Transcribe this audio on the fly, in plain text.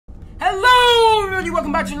Hello everybody,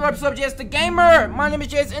 welcome back to another episode of Just the Gamer. My name is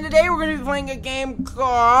Jess, and today we're going to be playing a game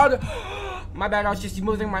called... My bad, I was just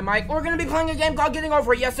moving my mic. We're going to be playing a game called Getting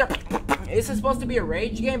Over It. Yes, sir. This is supposed to be a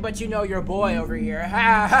rage game, but you know your boy over here.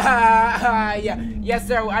 Ha ha ha ha. Yeah. Yes,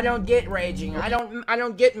 sir. I don't get raging. I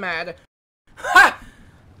don't get mad. Ha!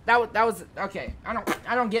 That was okay.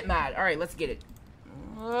 I don't get mad. All right, let's get it.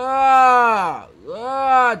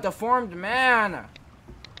 Deformed man.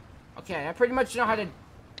 Okay, I pretty much know how to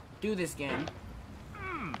do this game.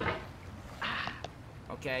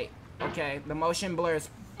 Okay, the motion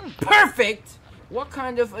blurs perfect. What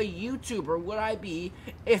kind of a YouTuber would I be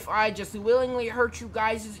if I just willingly hurt you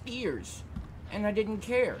guys' ears and I didn't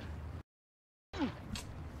care? Oh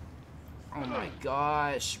my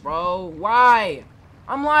gosh, bro, why?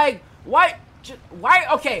 I'm like, why?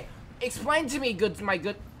 Okay, explain to me, my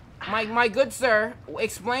good sir.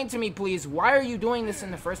 Explain to me, please. Why are you doing this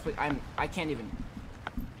in the first place?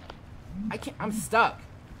 I'm stuck.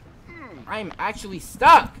 I'm actually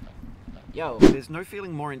stuck. Yo. There's no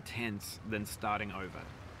feeling more intense than starting over.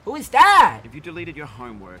 Who is that? If you deleted your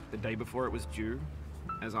homework the day before it was due,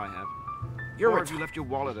 as I have, or if you left your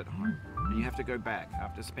wallet at home and you have to go back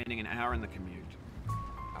after spending an hour in the commute.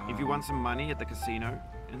 If you won some money at the casino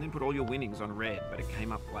and then put all your winnings on red, but it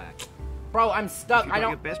came up black. Bro, I'm stuck. If you got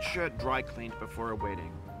your best shirt dry cleaned before a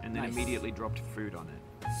wedding and then immediately dropped food on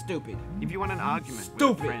it. Stupid. If you won an argument with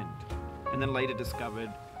a friend and then later discovered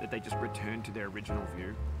that they just returned to their original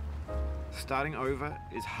view. Starting over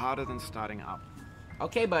is harder than starting up.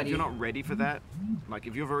 Okay, buddy. If you're not ready for that, like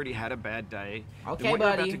if you've already had a bad day, okay, then what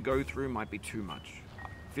buddy, you're about to go through might be too much.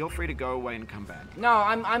 Feel free to go away and come back. No,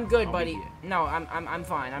 I'm good, buddy. No, I'm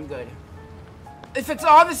fine. I'm good. If it's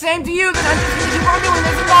all the same to you, then I'm just gonna keep on doing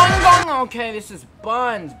this and going. Okay, this is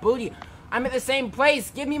buns, booty. I'm at the same place.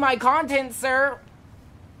 Give me my content, sir.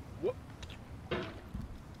 What?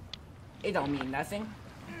 It don't mean nothing.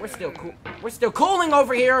 We're still cool. We're still cooling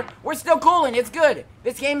over here. We're still cooling. It's good.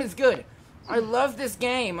 This game is good. I love this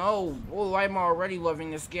game. Oh, I'm already loving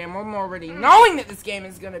this game. I'm already knowing that this game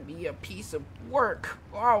is gonna be a piece of work.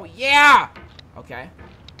 Oh yeah. Okay.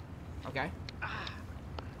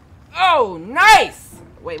 Oh, nice.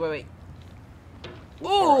 Wait. Ooh.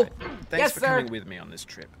 Right. Thanks yes, for sir. coming with me on this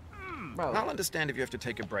trip. Bro. I'll understand if you have to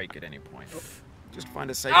take a break at any point. Just find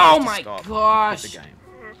a safe Oh place my to stop gosh. with the game.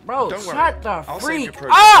 Bro, Don't worry. shut the I'll save your freak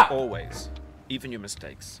progress up! always, even your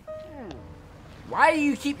mistakes. Why do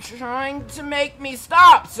you keep trying to make me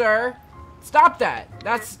stop, sir? Stop that.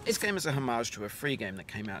 This game is a homage to a free game that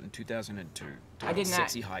came out in 2002 titled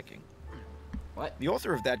Sexy Hiking. What? The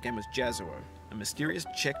author of that game was Jazuo, a mysterious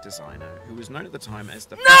Czech designer who was known at the time as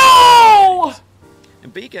the No!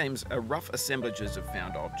 And B games are rough assemblages of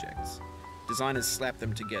found objects. Designers slap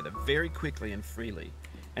them together very quickly and freely,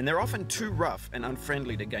 and they're often too rough and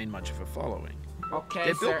unfriendly to gain much of a following. Okay,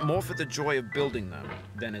 They're sir. built more for the joy of building them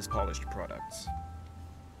than as polished products.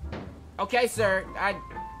 Okay, sir.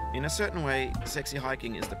 In a certain way, Sexy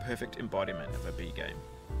Hiking is the perfect embodiment of a B game.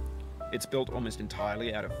 It's built almost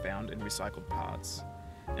entirely out of found and recycled parts,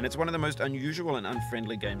 and it's one of the most unusual and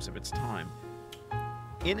unfriendly games of its time.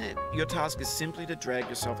 In it, your task is simply to drag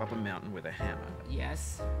yourself up a mountain with a hammer.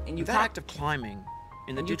 Yes. And you that act of climbing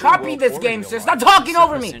in the you digital copied world this or game, real sir. life Stop talking is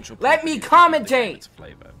over an me. essential Let me property of the game and commentate. its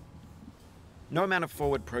flavor. No amount of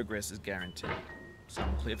forward progress is guaranteed.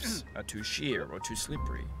 Some cliffs are too sheer or too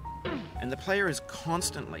slippery, and the player is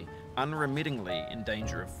constantly, unremittingly in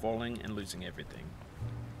danger of falling and losing everything.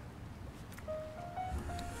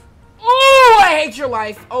 Oh, I hate your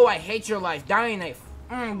life. Oh, I hate your life. Die in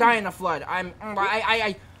a flood.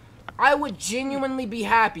 I would genuinely be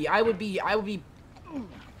happy. I'd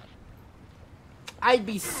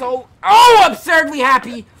be so absurdly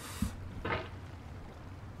happy.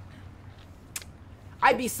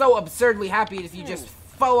 I'd be so absurdly happy if you just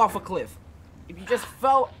fell off a cliff. If you just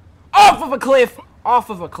fell off of a cliff, off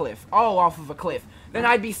of a cliff, then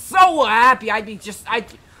I'd be so happy. I'd just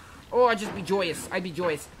be joyous. I'd be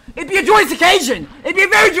joyous. It'd be a joyous occasion. It'd be a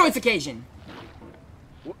very joyous occasion.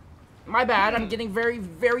 My bad. I'm getting very,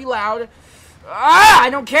 very loud. I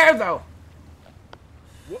don't care though.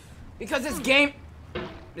 Because this game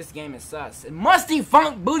is sus. It musty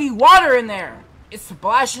funk booty water in there. It's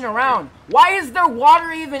splashing around. Why is there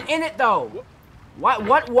water even in it though?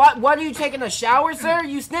 What are you taking a shower, sir?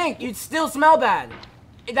 You stink. You still smell bad.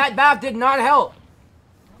 That bath did not help.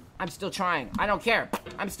 I'm still trying. I don't care.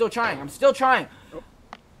 I'm still trying.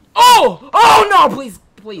 Oh no,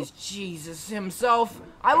 please, Jesus himself.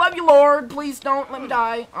 I love you, Lord. Please don't let me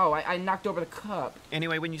die. Oh, I knocked over the cup.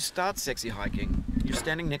 Anyway, when you start Sexy Hiking, You're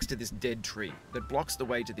standing next to this dead tree that blocks the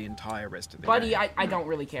way to the entire rest of the Buddy, game. I don't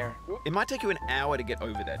really care. It might take you an hour to get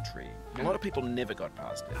over that tree. A lot of people never got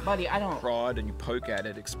past it. Buddy, I don't. Prod and you poke at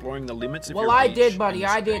it, exploring the limits of your Well, I reach did, and buddy.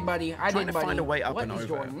 I did, strength, buddy. I trying did, to buddy. find a way up What and is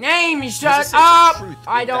over. your name? There's a Shut sense of up! truth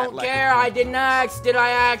I in that don't lack of care. I confidence. didn't ask. Did I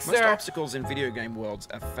ask, Most sir? obstacles in video game worlds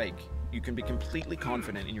are fake. You can be completely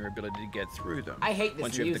confident in your ability to get through them. I hate this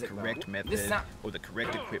once you music, have the correct though. method, or the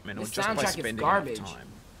correct equipment, or this just by soundtrack is spending garbage. enough time.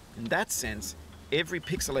 In that sense, every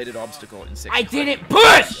pixelated obstacle in Sexy I Hiking didn't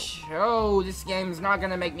push! Oh, this game's not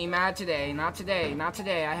gonna make me mad today. Not today. Not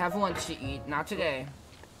today. I have lunch to eat. Not today.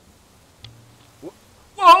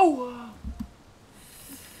 Whoa!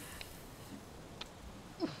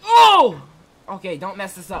 Oh! Okay, don't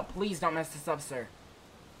mess this up. Please don't mess this up, sir.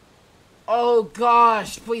 Oh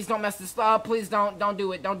gosh, please don't mess this up. Please don't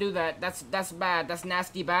do it. Don't do that. That's bad. That's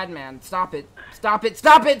nasty bad, man. Stop it. Stop it.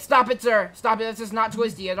 Stop it. Stop it, sir. Stop it. This is not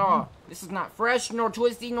twisty at all. This is not fresh nor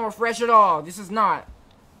twisty nor fresh at all. This is not.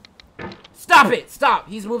 Stop it. Stop.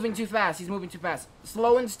 He's moving too fast. He's moving too fast.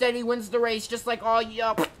 Slow and steady wins the race, just like all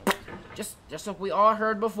just like we all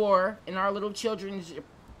heard before in our little children's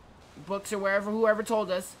books or whoever told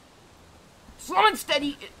us. Slow and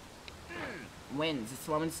steady wins. It's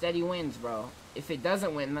slow and steady wins, bro. If it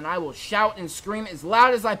doesn't win, then I will shout and scream as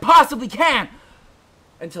loud as I possibly can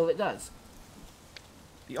until it does.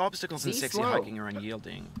 The obstacles in Be Sexy slow. Hiking are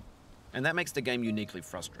unyielding, and that makes the game uniquely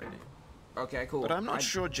frustrating. Okay, cool. But I'm not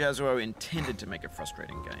sure Jazuo intended to make a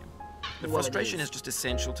frustrating game. The Well, it frustration is. is just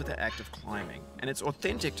essential to the act of climbing, and it's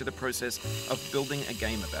authentic to the process of building a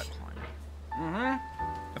game about climbing.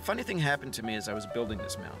 A funny thing happened to me as I was building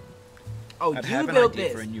this mountain. Oh, I'd you have an built idea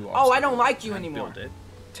this. for a new Oh, obstacle, I don't like you and I'd anymore. build it,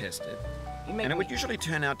 test it, You make and it me... would usually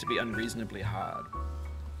turn out to be unreasonably hard.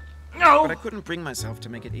 No! But I couldn't bring myself to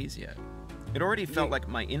make it easier. It already felt like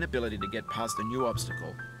my inability to get past a new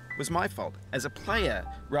obstacle was my fault as a player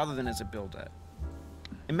rather than as a builder.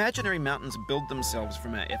 Imaginary mountains build themselves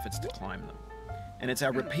from our efforts to climb them. And it's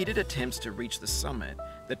our repeated attempts to reach the summit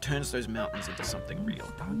that turns those mountains into something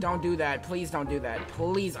real. Don't do that. Please don't do that.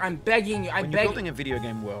 Please, I'm begging you. When you're building a video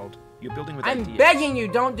game world, you're building with I'm ideas. begging you.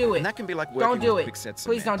 Don't do it. And that can be like Don't working do with it. quickset cement.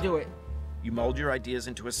 Please don't do it. You mold your ideas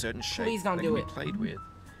into a certain shape Please don't that do can it. be played with.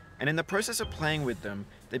 And in the process of playing with them,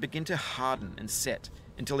 they begin to harden and set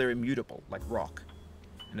until they're immutable, like rock.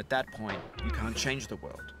 And at that point, you can't change the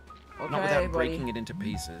world. Okay, Not without buddy. breaking it into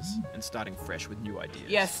pieces and starting fresh with new ideas.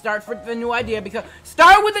 Yes, start with the new idea because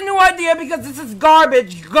this is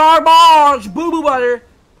garbage, boo boo butter,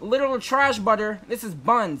 literal trash butter. This is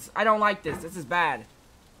buns. I don't like this. This is bad.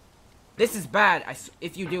 This is bad.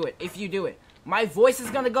 If you do it, my voice is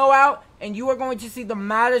gonna go out, and you are going to see the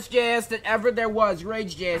maddest JS that ever there was.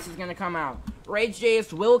 Rage JS is gonna come out. Rage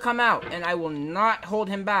JS will come out, and I will not hold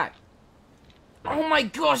him back. Oh my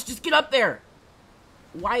gosh, just get up there.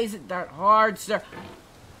 Why is it that hard, sir?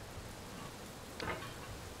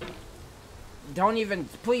 Don't even,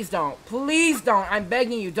 please don't, I'm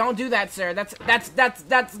begging you, don't do that, sir. That's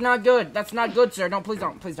not good. That's not good, sir.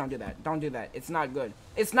 Please don't do that. Don't do that. It's not good.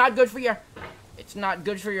 It's not good for your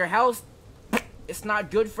health. It's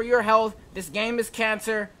not good for your health. This game is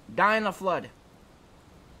cancer. Die in a flood.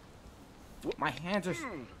 My hands are,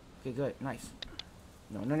 okay, good, nice.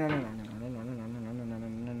 No.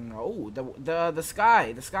 Oh, the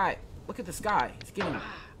sky. Look at the sky. It's getting.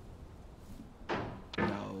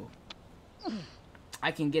 No.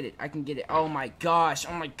 I can get it. Oh my gosh.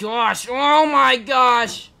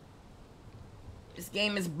 This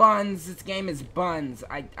game is buns.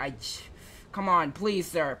 Come on,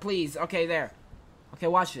 please, sir. Please. Okay, there. Okay,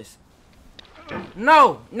 watch this.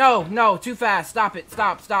 No. Too fast. Stop it.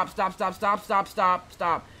 Stop.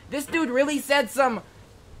 This dude really said some.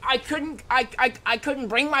 I couldn't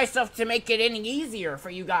bring myself to make it any easier for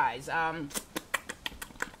you guys. I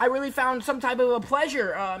really found some type of a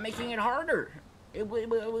pleasure making it harder. It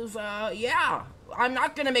was yeah. I'm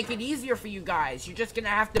not gonna make it easier for you guys. You're just gonna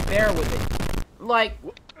have to bear with it. Like,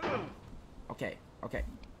 okay.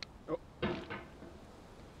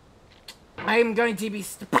 I'm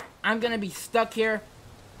gonna be stuck here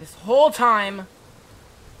this whole time.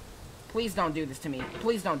 Please don't do this to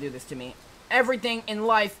me. Everything in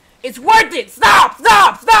life, it's worth it! Stop!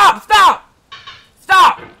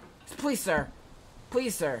 Please, sir.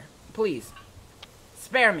 Please.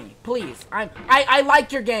 Spare me, please. I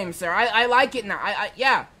like your game, sir. I like it now.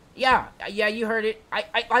 Yeah, you heard it.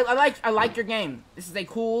 I like your game. This is a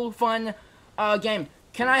cool, fun, game.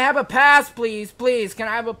 Can I have a pass, please? Can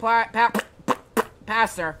I have a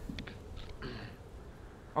pass, sir?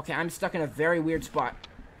 Okay, I'm stuck in a very weird spot.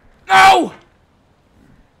 No!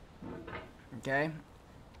 Okay.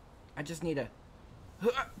 I just need a...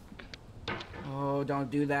 Oh, don't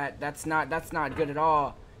do that. That's not good at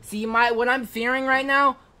all. See, what I'm fearing right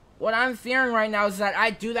now is that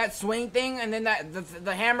I do that swing thing, and then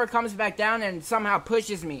the hammer comes back down and somehow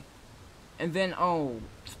pushes me. And then, oh,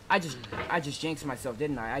 I just jinxed myself,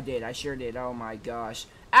 didn't I? I did. I sure did. Oh my gosh.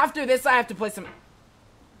 After this, I gotta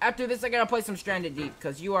play some Stranded Deep,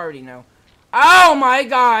 because you already know. Oh my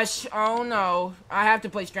gosh. Oh no. I have to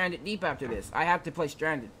play Stranded Deep after this. I have to play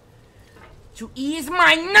Stranded. To ease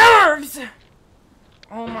my nerves!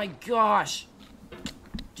 Oh my gosh.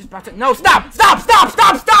 Just about to... No, stop! Stop! Stop!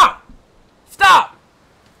 Stop! Stop! Stop!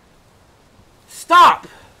 Stop!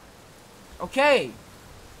 Okay.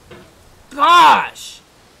 Gosh!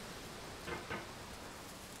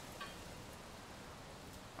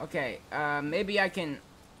 Okay, maybe I can...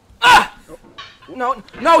 Ah! No,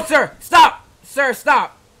 no, sir! Stop! Sir,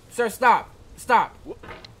 stop! Sir, stop! Stop!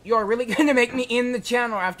 You're really gonna make me end the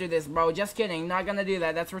channel after this, bro. Just kidding. Not gonna do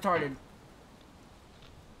that. That's retarded.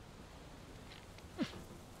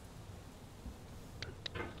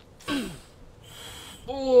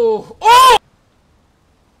 Oh! Oh!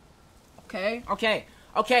 Okay, okay.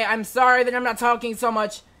 Okay, I'm sorry that I'm not talking so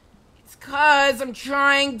much. It's 'cause I'm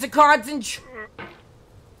trying to concentrate.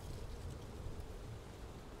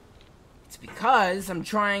 It's because I'm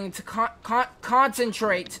trying to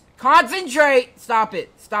concentrate. Concentrate! Stop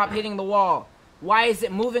it. Stop hitting the wall. Why is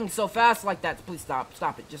it moving so fast like that? Please stop.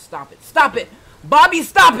 Stop it. Just stop it. Stop it! Bobby,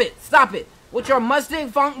 stop it! Stop it! With your Mustang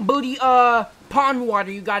Funk Booty, pond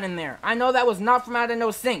water you got in there. I know that was not from out of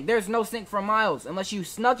no sink. There's no sink for miles. Unless you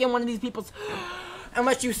snuck in one of these people's...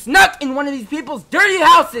 Unless you snuck in one of these people's dirty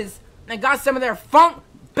houses and got some of their funk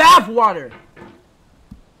bath water.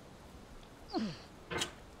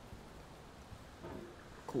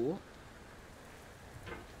 Cool.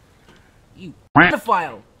 You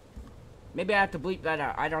pedophile. Maybe I have to bleep that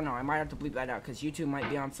out. I don't know. I might have to bleep that out because YouTube might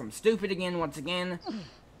be on some stupid again once again.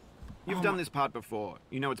 You've done this part before.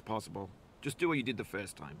 You know it's possible. Just do what you did the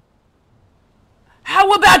first time. How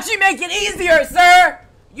about you make it easier, sir?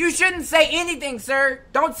 You shouldn't say anything, sir.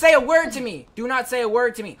 Don't say a word to me. Do not say a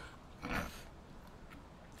word to me.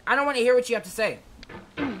 I don't want to hear what you have to say.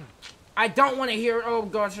 I don't want to hear it. Oh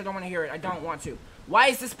gosh, I don't want to hear it. I don't want to. Why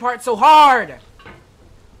is this part so hard?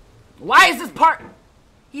 Why is this part...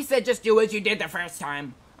 He said just do as you did the first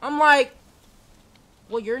time. I'm like...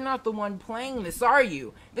 Well, you're not the one playing this, are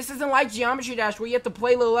you? This isn't like Geometry Dash where you have to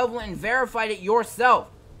play the level and verify it yourself.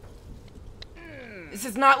 This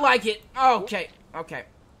is not like it. Okay, okay,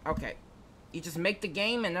 okay. You just make the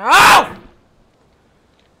game and... Oh!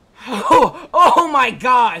 Oh my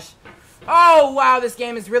gosh! Oh wow, this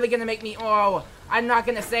game is really gonna make me... Oh, I'm not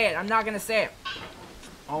gonna say it. I'm not gonna say it.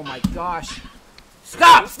 Oh my gosh.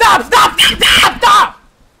 Stop! Stop! Stop! Stop! Stop!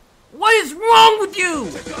 What is wrong with you?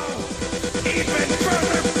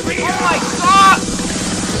 Oh my god!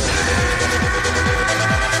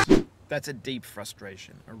 That's a deep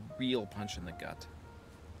frustration. A real punch in the gut.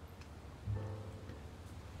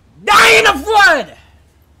 Die in a flood!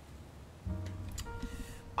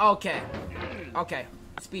 Okay. Okay.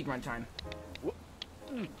 Speedrun time.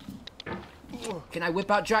 Can I whip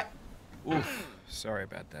out dry... Oof. Sorry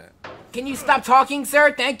about that. Can you stop talking,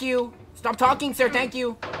 sir? Thank you. Stop talking, sir. Thank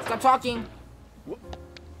you. Stop talking.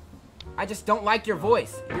 I just don't like your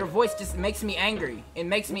voice. Your voice just makes me angry. It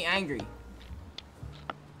makes me angry.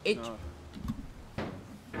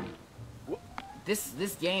 This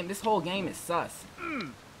whole game is sus.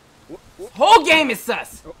 This whole game is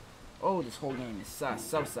sus. Oh, this whole game is sus.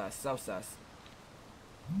 So sus. So sus.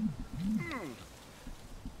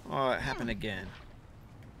 Oh, it happened again.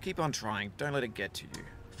 Keep on trying. Don't let it get to you.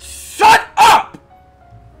 Shut up!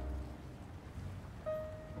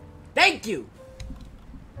 Thank you.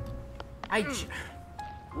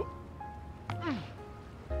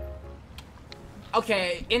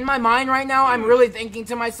 Okay, in my mind right now, I'm really thinking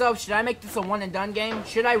to myself, should I make this a one and done game?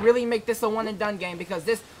 Should I really make this a one and done game? Because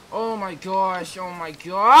this, oh my gosh, oh my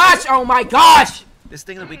gosh, oh my gosh! This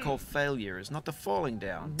thing that we call failure is not the falling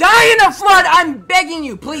down. Die in a flood! I'm begging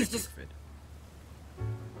you, please just...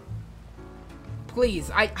 Please,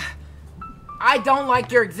 I don't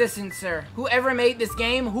like your existence, sir. Whoever made this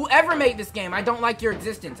game, I don't like your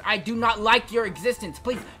existence. I do not like your existence.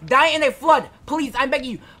 Please, die in a flood. Please, I'm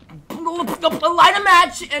begging you. Light a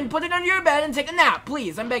match and put it under your bed and take a nap.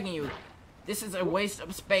 Please, I'm begging you. This is a waste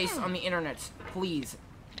of space on the internet. Please.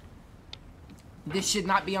 This should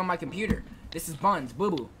not be on my computer. This is Buns,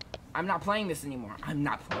 boo-boo. I'm not playing this anymore. I'm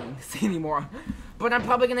not playing this anymore. But I'm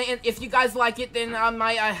probably gonna, if you guys like it, then I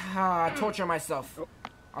might torture myself.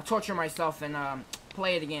 I'll torture myself and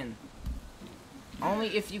play it again. Only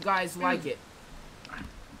if you guys like it.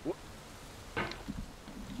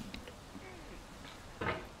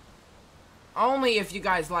 Only if you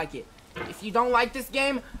guys like it. If you don't like this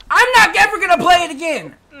game, I'm not ever gonna play it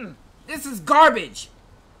again. This is garbage.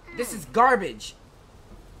 This is garbage.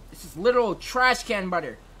 This is literal trash can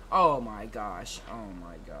butter. Oh my gosh. Oh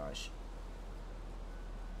my gosh.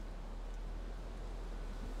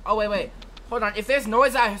 Oh, wait. Hold on. If there's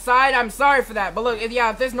noise outside, I'm sorry for that. But look,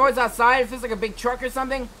 if there's noise outside, if it's like a big truck or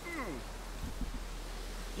something.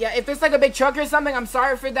 Yeah, if it's like a big truck or something, I'm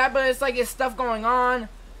sorry for that. But it's like there's stuff going on.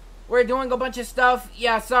 We're doing a bunch of stuff.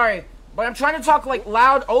 Yeah, sorry. But I'm trying to talk like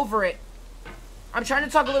loud over it. I'm trying to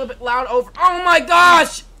talk a little bit loud over. Oh my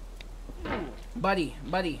gosh! Buddy.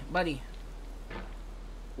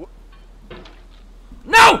 No!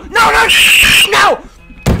 No!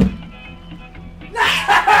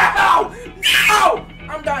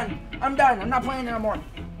 I'm done. I'm not playing anymore.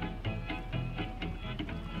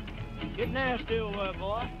 Get nasty,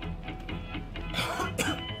 boy.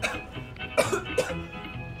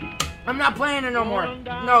 I'm not playing it no more.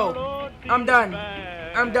 No. I'm done.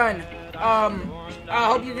 I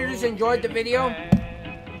hope you just enjoyed the video.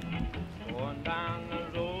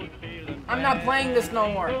 I'm not playing this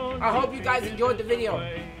no more. I hope you guys enjoyed the video.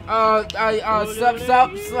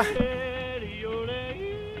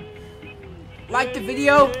 Like the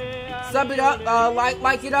video, sub it up,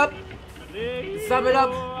 like it up, sub it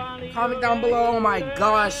up, comment down below. Oh my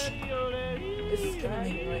gosh. This is gonna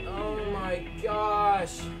make my, oh my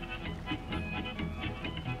gosh.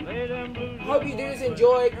 Hope you dudes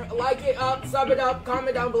enjoyed. Like it up, sub it up,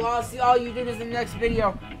 comment down below. I'll see all you dudes in the next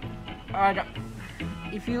video.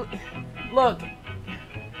 If you, look,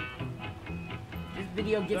 this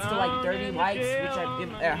video gets to like 30 likes, which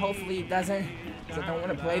hopefully it doesn't, because I don't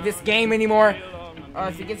want to play this game anymore.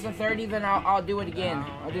 If it gets to 30, then I'll do it again.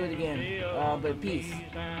 But peace.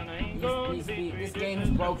 This game is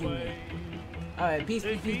broken me. Alright, peace.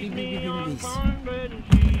 This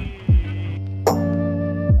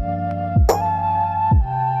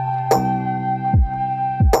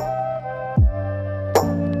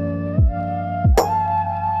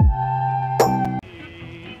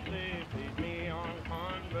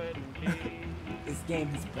game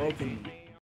has broken me.